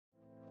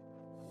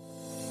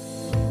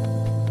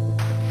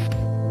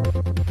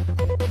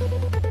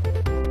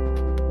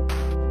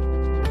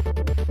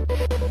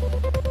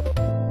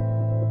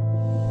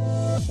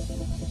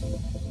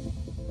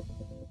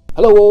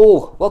Hello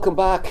all, welcome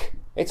back.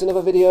 It's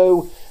another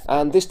video,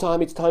 and this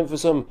time it's time for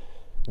some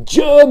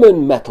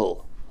German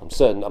metal. I'm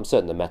certain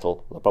they're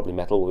metal. They're probably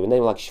metal with a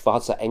name like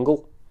Schwarzer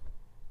Engel.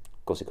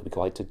 Of course, it could be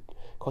quite a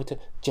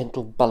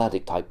gentle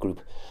balladic type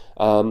group.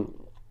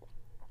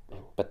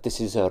 But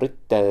this is Ritt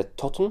Der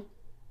Toten,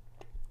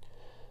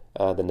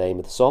 the name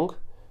of the song.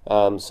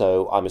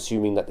 So I'm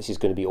assuming that this is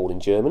going to be all in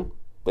German.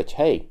 Which,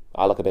 hey,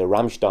 I like a bit of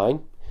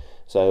Rammstein,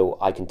 so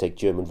I can take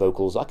German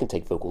vocals. I can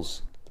take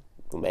vocals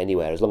from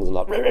anywhere, as long as I'm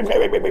not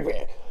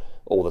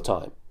all the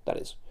time, that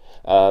is.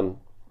 That's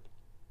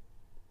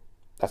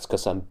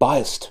because I'm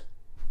biased,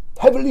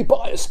 heavily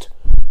biased.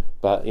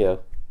 But, you know,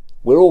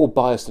 we're all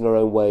biased in our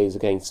own ways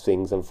against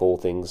things and for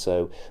things.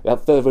 So,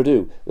 without further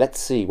ado, let's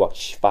see what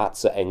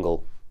Schwarzer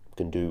Engel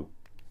can do.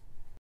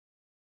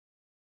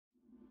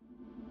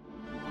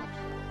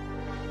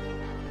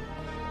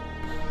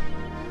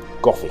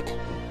 Gothic,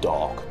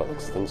 dark, by the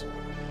looks of things.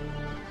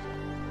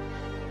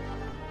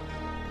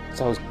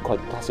 Sounds quite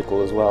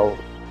classical as well.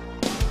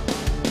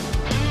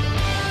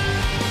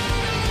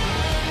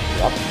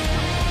 Yep.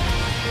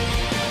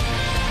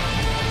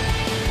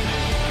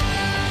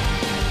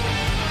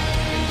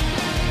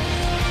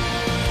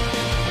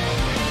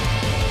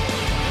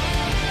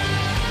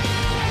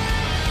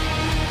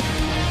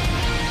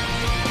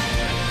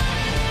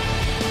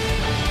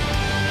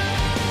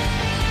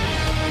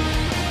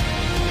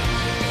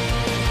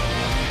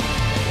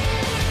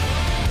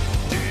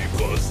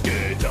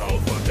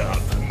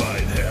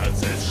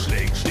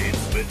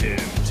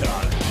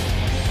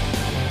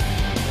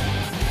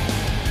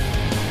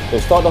 They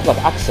started off like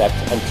Accept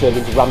and turned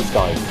into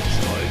Rammstein.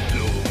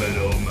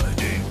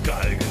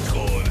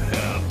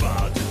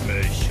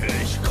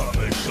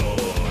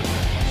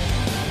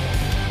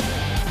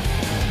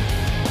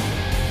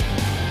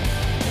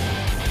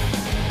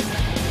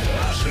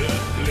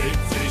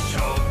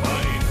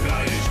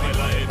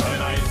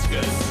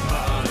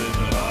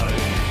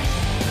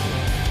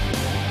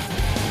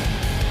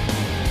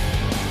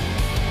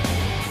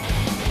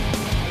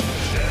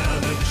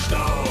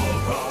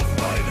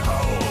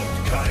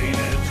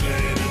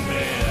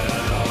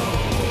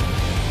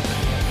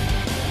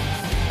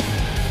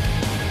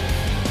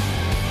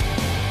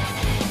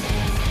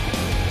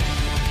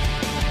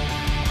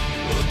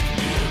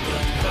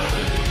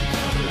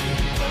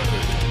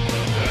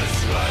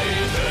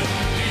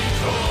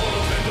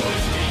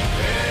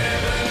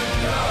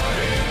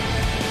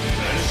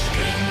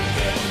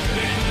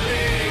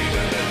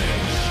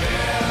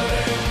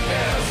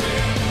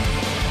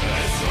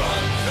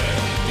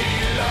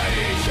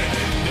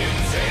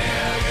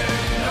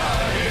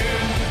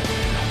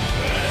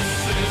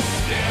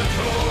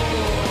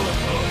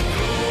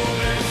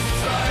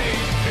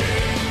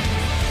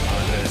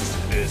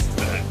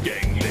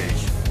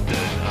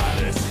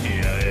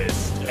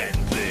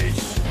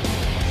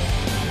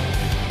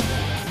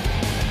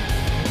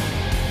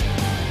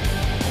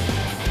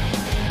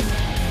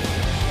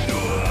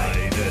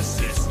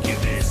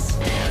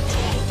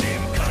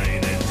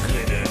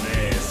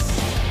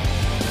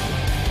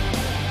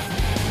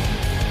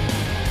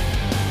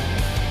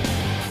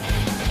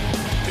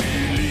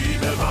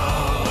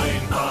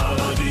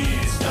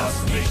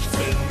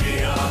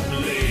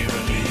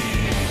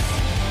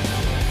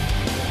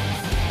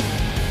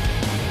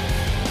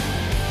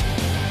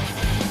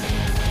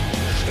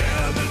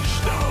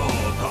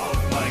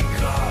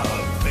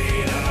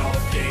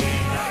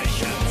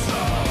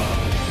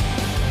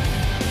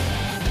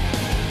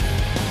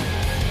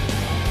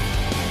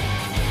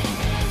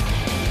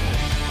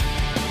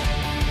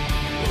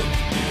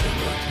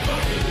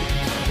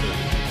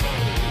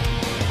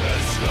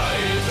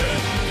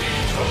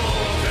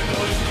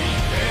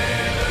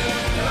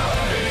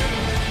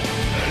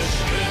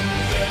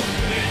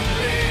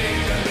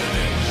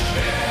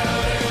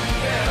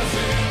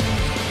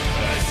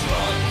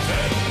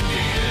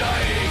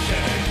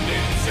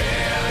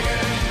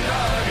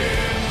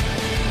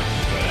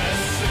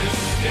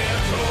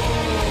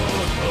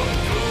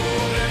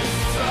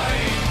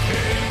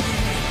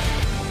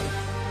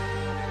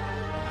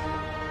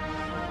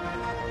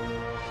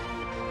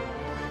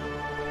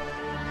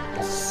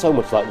 So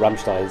much like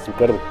Rammstein, it's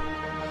incredible.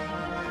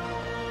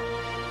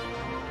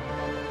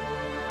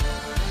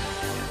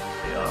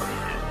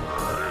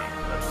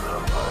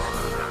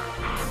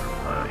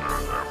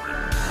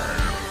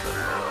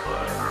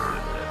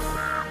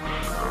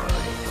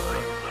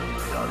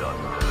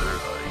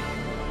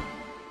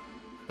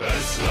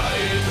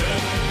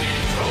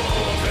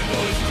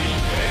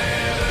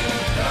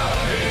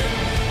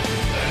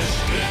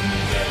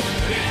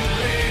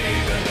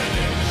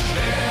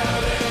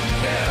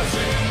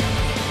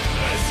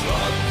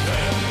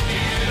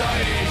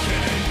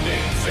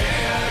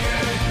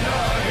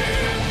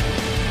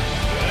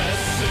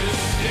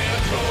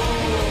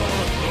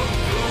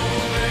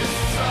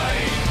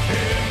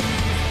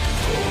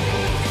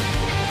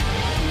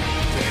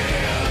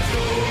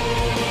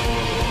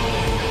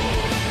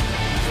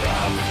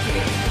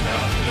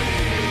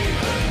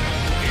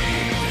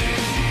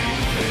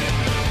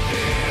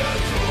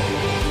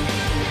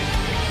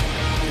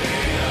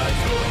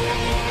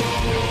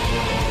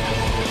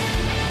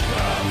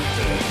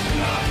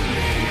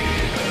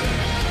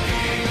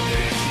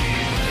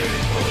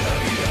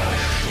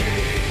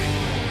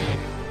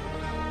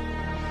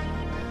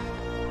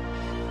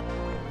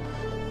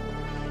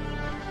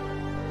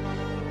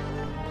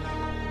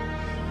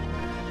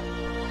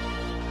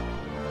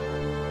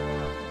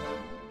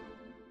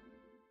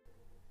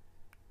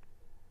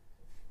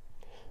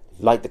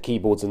 Like the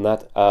keyboards in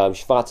that.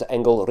 Schwarzer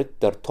Engel, Ritt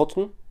Der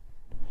Toten.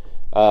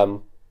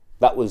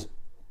 That was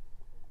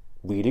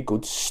really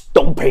good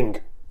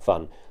stomping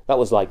fun. That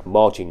was like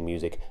marching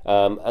music,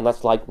 and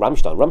that's like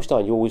Rammstein.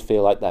 Rammstein, you always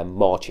feel like they're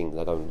marching.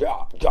 They're going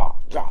ja ja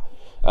ja,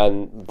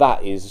 and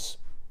that is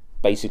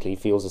basically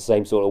feels the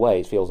same sort of way.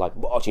 It feels like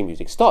marching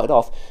music. Started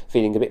off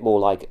feeling a bit more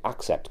like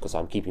Accept, because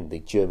I'm keeping the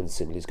German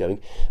similes going.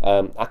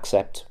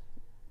 Accept,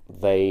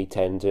 they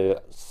tend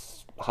to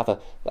have a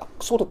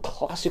sort of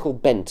classical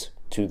bent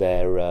to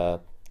their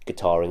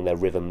guitaring, their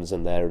rhythms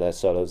and their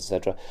solos,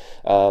 etc.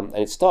 And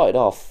it started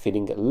off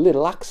feeling a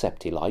little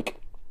Accepty like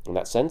in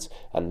that sense,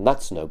 and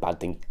that's no bad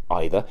thing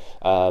either.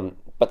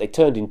 But they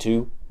turned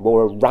into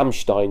more a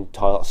Rammstein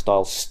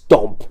style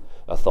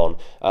stomp-a-thon,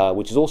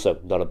 which is also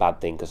not a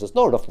bad thing, because there's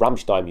not enough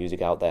Rammstein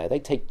music out there. They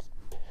take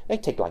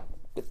like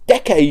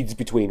decades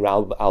between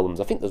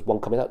albums. I think there's one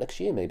coming out next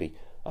year, maybe.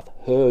 I've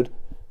heard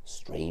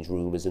strange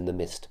rumours in the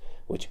mist,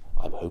 which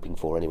I'm hoping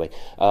for anyway.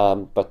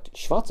 But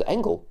Schwarzer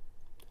Engel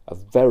are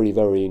very,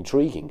 very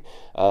intriguing.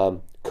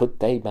 Could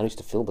they manage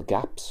to fill the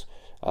gaps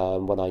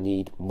when I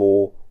need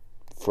more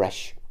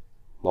fresh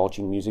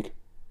marching music?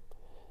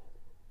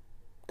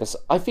 Because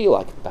I feel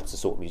like that's the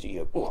sort of music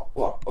you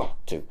go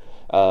to.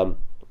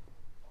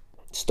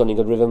 Stunning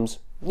good rhythms.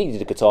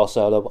 Needed a guitar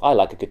solo. I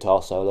like a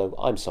guitar solo.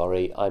 I'm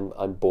sorry,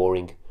 I'm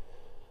boring.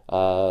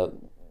 I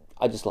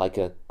just like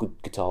a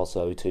good guitar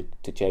solo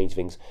to change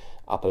things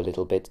up a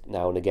little bit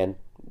now and again.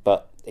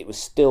 But it was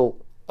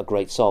still a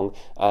great song,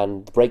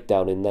 and the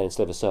breakdown in there,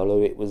 instead of a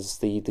solo, it was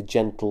the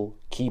gentle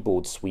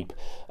keyboard sweep,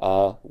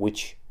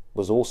 which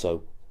was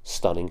also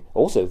stunning,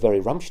 also very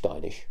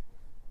Rammsteinish.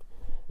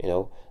 You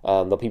know,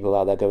 the people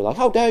out there going like,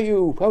 how dare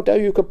you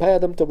compare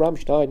them to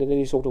Rammstein in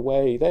any sort of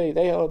way?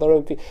 They are their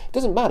own thing. It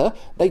doesn't matter.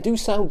 They do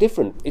sound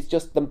different. It's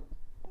just them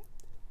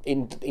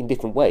in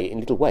different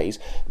little ways.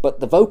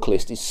 But the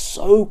vocalist is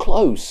so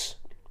close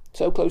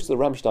to the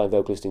Rammstein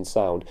vocalist in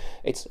sound.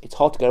 It's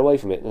hard to get away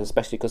from it, and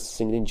especially because they're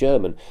singing in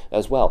German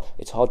as well.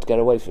 It's hard to get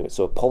away from it.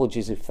 So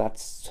apologies if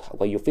that's the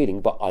way you're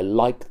feeling, but I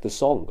like the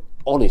song.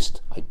 Honest,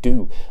 I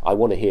do. I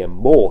want to hear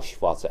more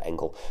Schwarzer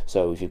Engel.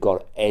 So if you've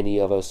got any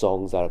other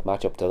songs that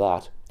match up to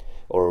that,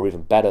 or are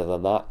even better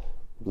than that,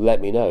 let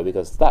me know,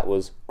 because that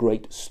was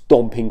great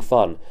stomping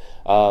fun.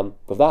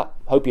 With that,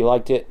 hope you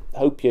liked it.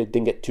 Hope you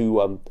didn't get too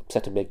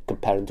upset at me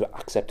comparing to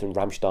Accept and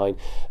Rammstein.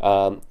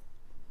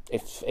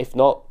 If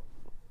not,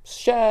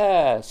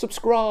 share,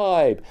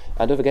 subscribe,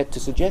 and don't forget to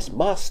suggest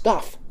more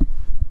stuff.